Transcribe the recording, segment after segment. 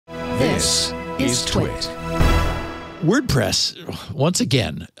This is TWiT. WordPress, once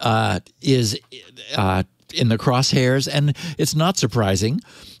again, is in the crosshairs, and it's not surprising.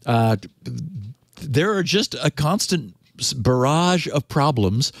 There are just a constant barrage of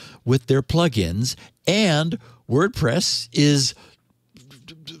problems with their plugins, and WordPress is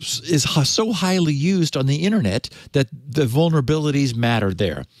so highly used on the internet that the vulnerabilities matter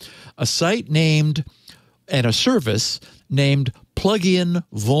there. A site named and a service named Plugin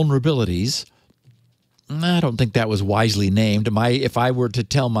Vulnerabilities. I don't think that was wisely named. If I were to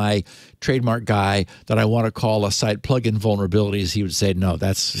tell my trademark guy that I want to call a site Plugin Vulnerabilities, he would say, no,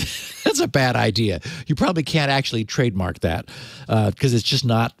 that's a bad idea. You probably can't actually trademark that because it's just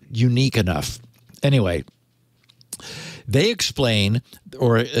not unique enough. Anyway, they explain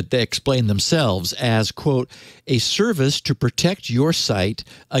themselves as, quote, a service to protect your site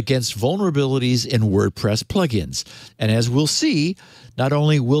against vulnerabilities in WordPress plugins. And as we'll see, not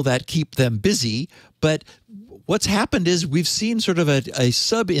only will that keep them busy, but what's happened is we've seen sort of a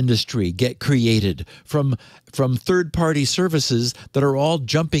sub-industry get created from third-party services that are all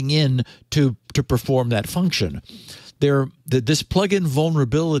jumping in to perform that function. This Plugin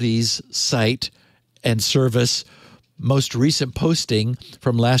Vulnerabilities site and service, most recent posting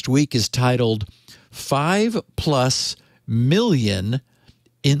from last week is titled 5+ million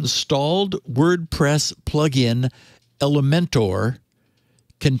installed WordPress plugin Elementor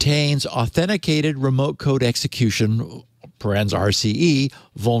contains authenticated remote code execution, (RCE)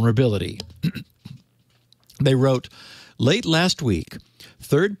 vulnerability. They wrote, late last week,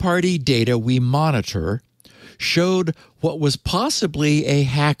 third-party data we monitor showed what was possibly a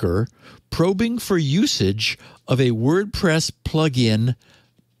hacker probing for usage of a WordPress plugin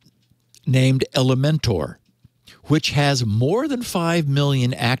named Elementor, which has more than 5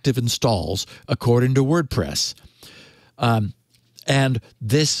 million active installs, according to WordPress. And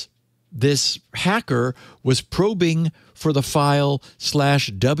this hacker was probing for the file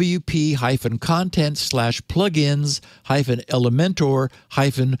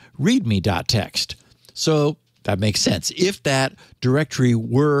 /wp-content/plugins-elementor-readme.txt. So that makes sense. If that directory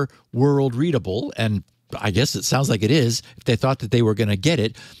were world readable, and I guess it sounds like it is, if they thought that they were going to get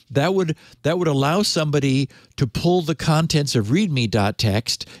it, that would allow somebody to pull the contents of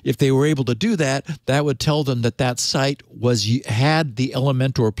readme.txt. If they were able to do that, that would tell them that that site had the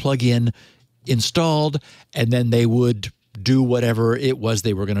Elementor plugin installed, and then they would do whatever it was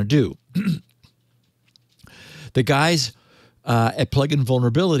they were going to do. The guys at Plugin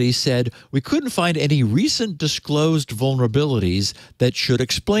Vulnerabilities said, we couldn't find any recent disclosed vulnerabilities that should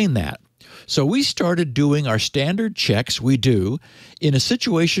explain that. So we started doing our standard checks we do in a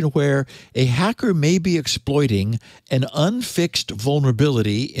situation where a hacker may be exploiting an unfixed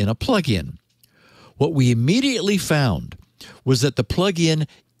vulnerability in a plugin. What we immediately found was that the plugin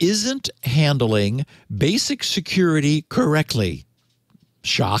isn't handling basic security correctly.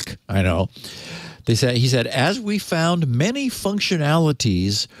 Shock, I know. He said, as we found many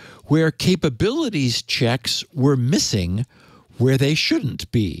functionalities where capabilities checks were missing where they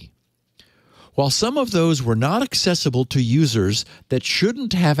shouldn't be. While some of those were not accessible to users that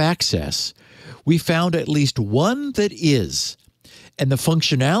shouldn't have access, we found at least one that is, and the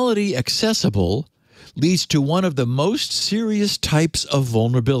functionality accessible leads to one of the most serious types of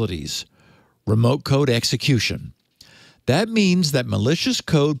vulnerabilities, remote code execution. That means that malicious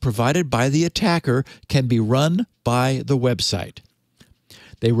code provided by the attacker can be run by the website.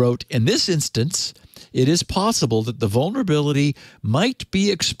 They wrote, in this instance, it is possible that the vulnerability might be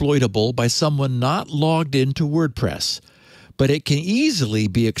exploitable by someone not logged into WordPress, but it can easily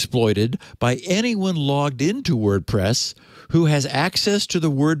be exploited by anyone logged into WordPress who has access to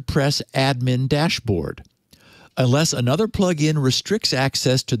the WordPress admin dashboard. Unless another plugin restricts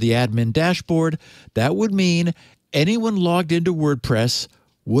access to the admin dashboard, that would mean anyone logged into WordPress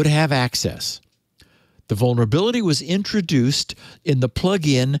would have access. The vulnerability was introduced in the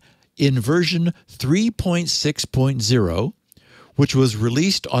plugin in version 3.6.0, which was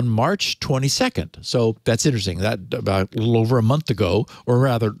released on March 22nd. So that's interesting. That about a little over a month ago, or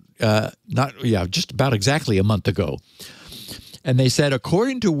rather, just about exactly a month ago. And they said,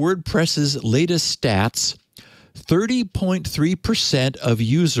 according to WordPress's latest stats, 30.3% of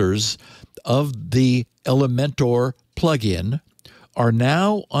users of the Elementor plugin are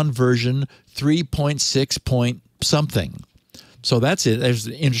now on version 3.6 point something. So that's it. There's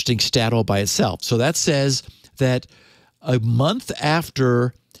an interesting stat all by itself. So that says that a month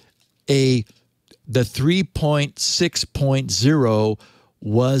after the 3.6.0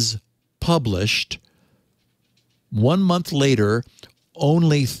 was published, 1 month later,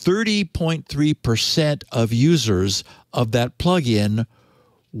 only 30.3% of users of that plugin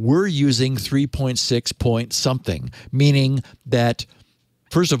were using 3.6 point something, meaning that,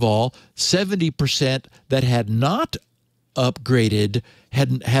 first of all, 70% that had not upgraded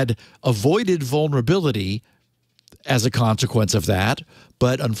had avoided vulnerability as a consequence of that.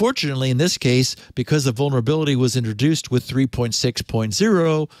 But unfortunately, in this case, because the vulnerability was introduced with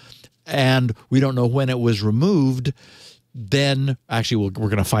 3.6.0 and we don't know when it was removed, then actually we're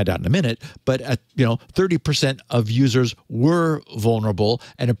going to find out in a minute, but 30% of users were vulnerable,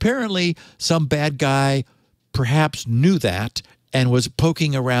 and apparently some bad guy perhaps knew that and was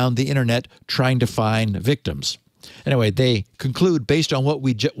poking around the internet trying to find victims. Anyway, they conclude, based on what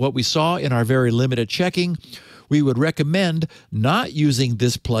we saw in our very limited checking, we would recommend not using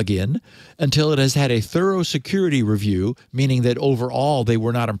this plugin until it has had a thorough security review, meaning that overall they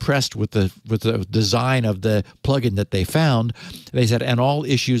were not impressed with the design of the plugin that they found. They said, and all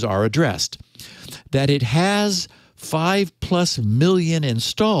issues are addressed. That it has 5+ million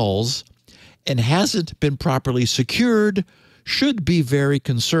installs and hasn't been properly secured should be very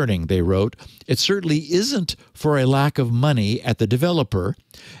concerning, they wrote. It certainly isn't for a lack of money at the developer,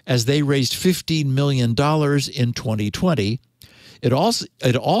 as they raised $15 million in 2020. It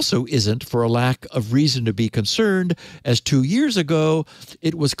also isn't for a lack of reason to be concerned, as 2 years ago,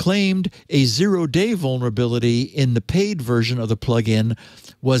 it was claimed a 0-day vulnerability in the paid version of the plugin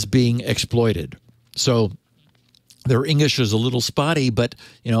was being exploited. So their English is a little spotty, but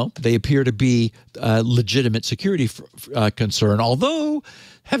they appear to be a legitimate security concern. Although,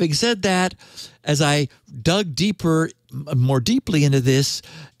 having said that, as I dug more deeply into this,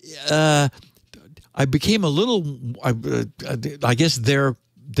 I became a little. I guess their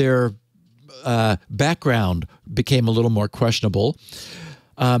background became a little more questionable.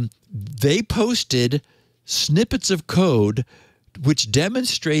 They posted snippets of code which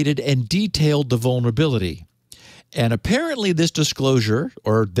demonstrated and detailed the vulnerability. And apparently this disclosure,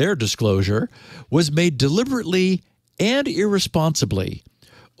 or their disclosure, was made deliberately and irresponsibly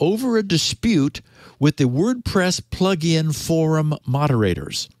over a dispute with the WordPress plugin forum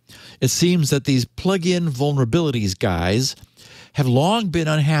moderators. It seems that these plugin vulnerabilities guys have long been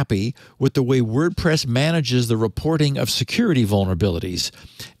unhappy with the way WordPress manages the reporting of security vulnerabilities.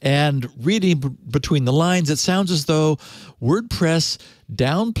 And reading between the lines, it sounds as though WordPress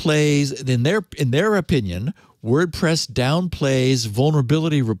downplays, in their opinion, WordPress downplays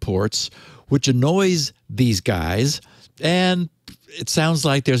vulnerability reports, which annoys these guys, and it sounds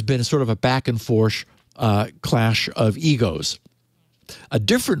like there's been sort of a back and forth clash of egos. A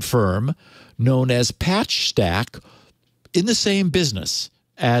different firm known as PatchStack, in the same business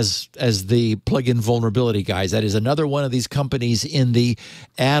as the plugin vulnerability guys, that is another one of these companies in the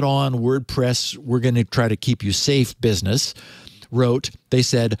add-on WordPress, we're going to try to keep you safe business, they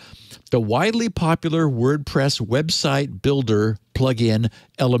said, the widely popular WordPress website builder plugin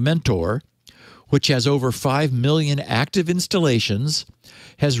Elementor, which has over 5 million active installations,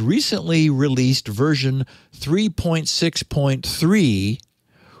 has recently released version 3.6.3,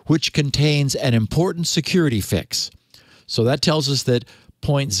 which contains an important security fix. So that tells us that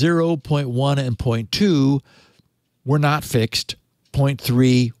 0.0, 0.1, and 0.2 were not fixed.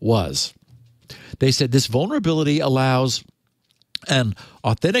 0.3 was. They said this vulnerability allows an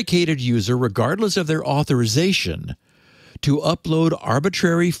authenticated user, regardless of their authorization, to upload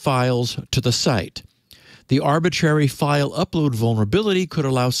arbitrary files to the site. The arbitrary file upload vulnerability could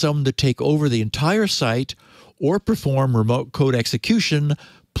allow someone to take over the entire site or perform remote code execution.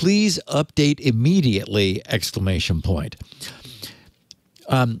 Please update immediately! !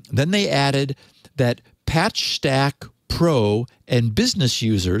 Then they added that PatchStack Pro and business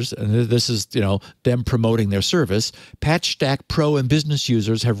users, and this is them promoting their service, PatchStack Pro and business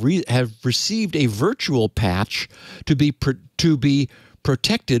users have received a virtual patch to be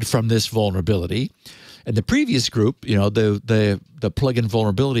protected from this vulnerability. And the previous group, the plugin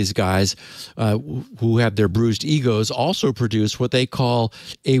vulnerabilities guys who have their bruised egos, also produce what they call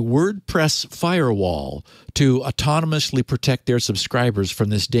a WordPress firewall to autonomously protect their subscribers from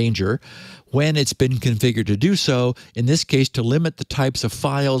this danger when it's been configured to do so, in this case to limit the types of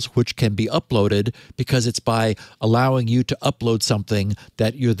files which can be uploaded, because it's by allowing you to upload something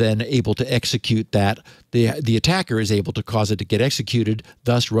that you're then able to execute that. The attacker is able to cause it to get executed,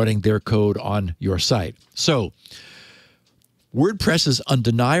 thus running their code on your site. So WordPress's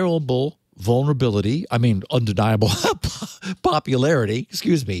undeniable popularity,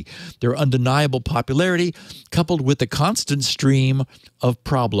 their undeniable popularity, coupled with the constant stream of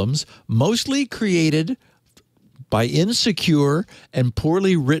problems, mostly created by insecure and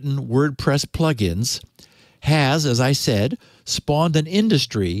poorly written WordPress plugins, has, as I said, spawned an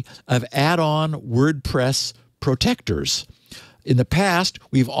industry of add-on WordPress protectors. In the past,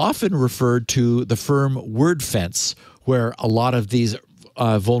 we've often referred to the firm WordFence, where a lot of these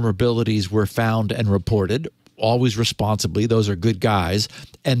vulnerabilities were found and reported, always responsibly. Those are good guys,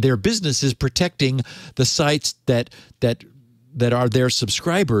 and their business is protecting the sites that are their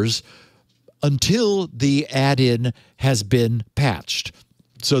subscribers until the add-in has been patched.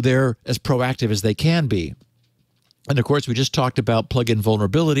 So they're as proactive as they can be. And of course, we just talked about plugin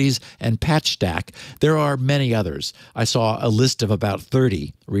vulnerabilities and patch stack. There are many others. I saw a list of about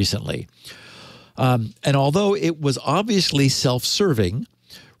 30 recently. And although it was obviously self-serving,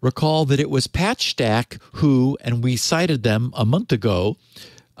 recall that it was Patch Stack who, and we cited them a month ago,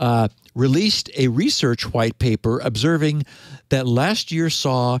 released a research white paper observing that last year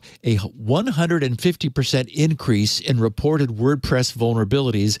saw a 150% increase in reported WordPress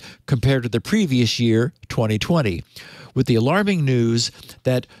vulnerabilities compared to the previous year, 2020, with the alarming news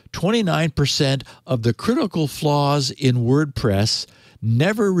that 29% of the critical flaws in WordPress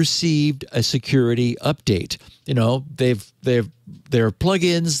never received a security update. You know, there are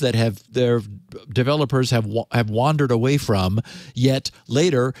plugins that their developers have wandered away from, yet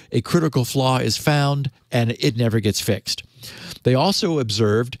later a critical flaw is found and it never gets fixed. They also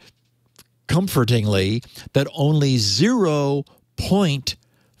observed, comfortingly, that only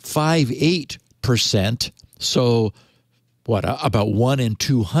 0.58%, so what, about 1 in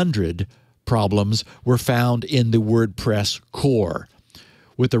 200 problems were found in the WordPress core,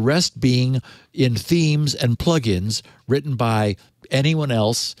 with the rest being in themes and plugins written by anyone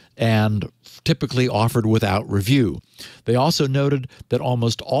else and typically offered without review. They also noted that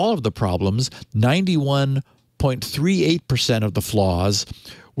almost all of the problems, 91.38% of the flaws,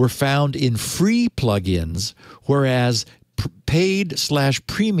 were found in free plugins, whereas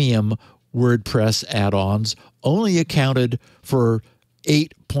paid/premium WordPress add-ons only accounted for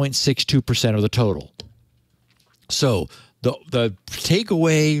 8.62% of the total. So the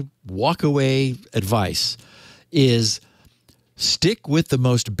takeaway, walk-away advice is stick with the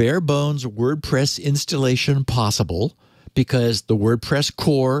most bare-bones WordPress installation possible because the WordPress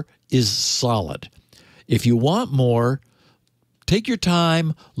core is solid. If you want more, take your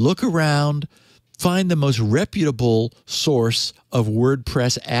time, look around, find the most reputable source of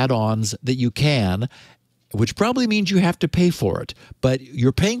WordPress add-ons that you can, which probably means you have to pay for it, but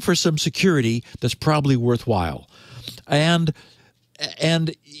you're paying for some security that's probably worthwhile. And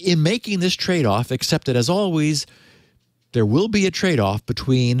in making this trade-off, accept that, as always, there will be a trade-off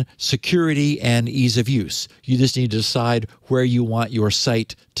between security and ease of use. You just need to decide where you want your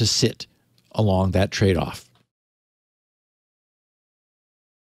site to sit along that trade-off.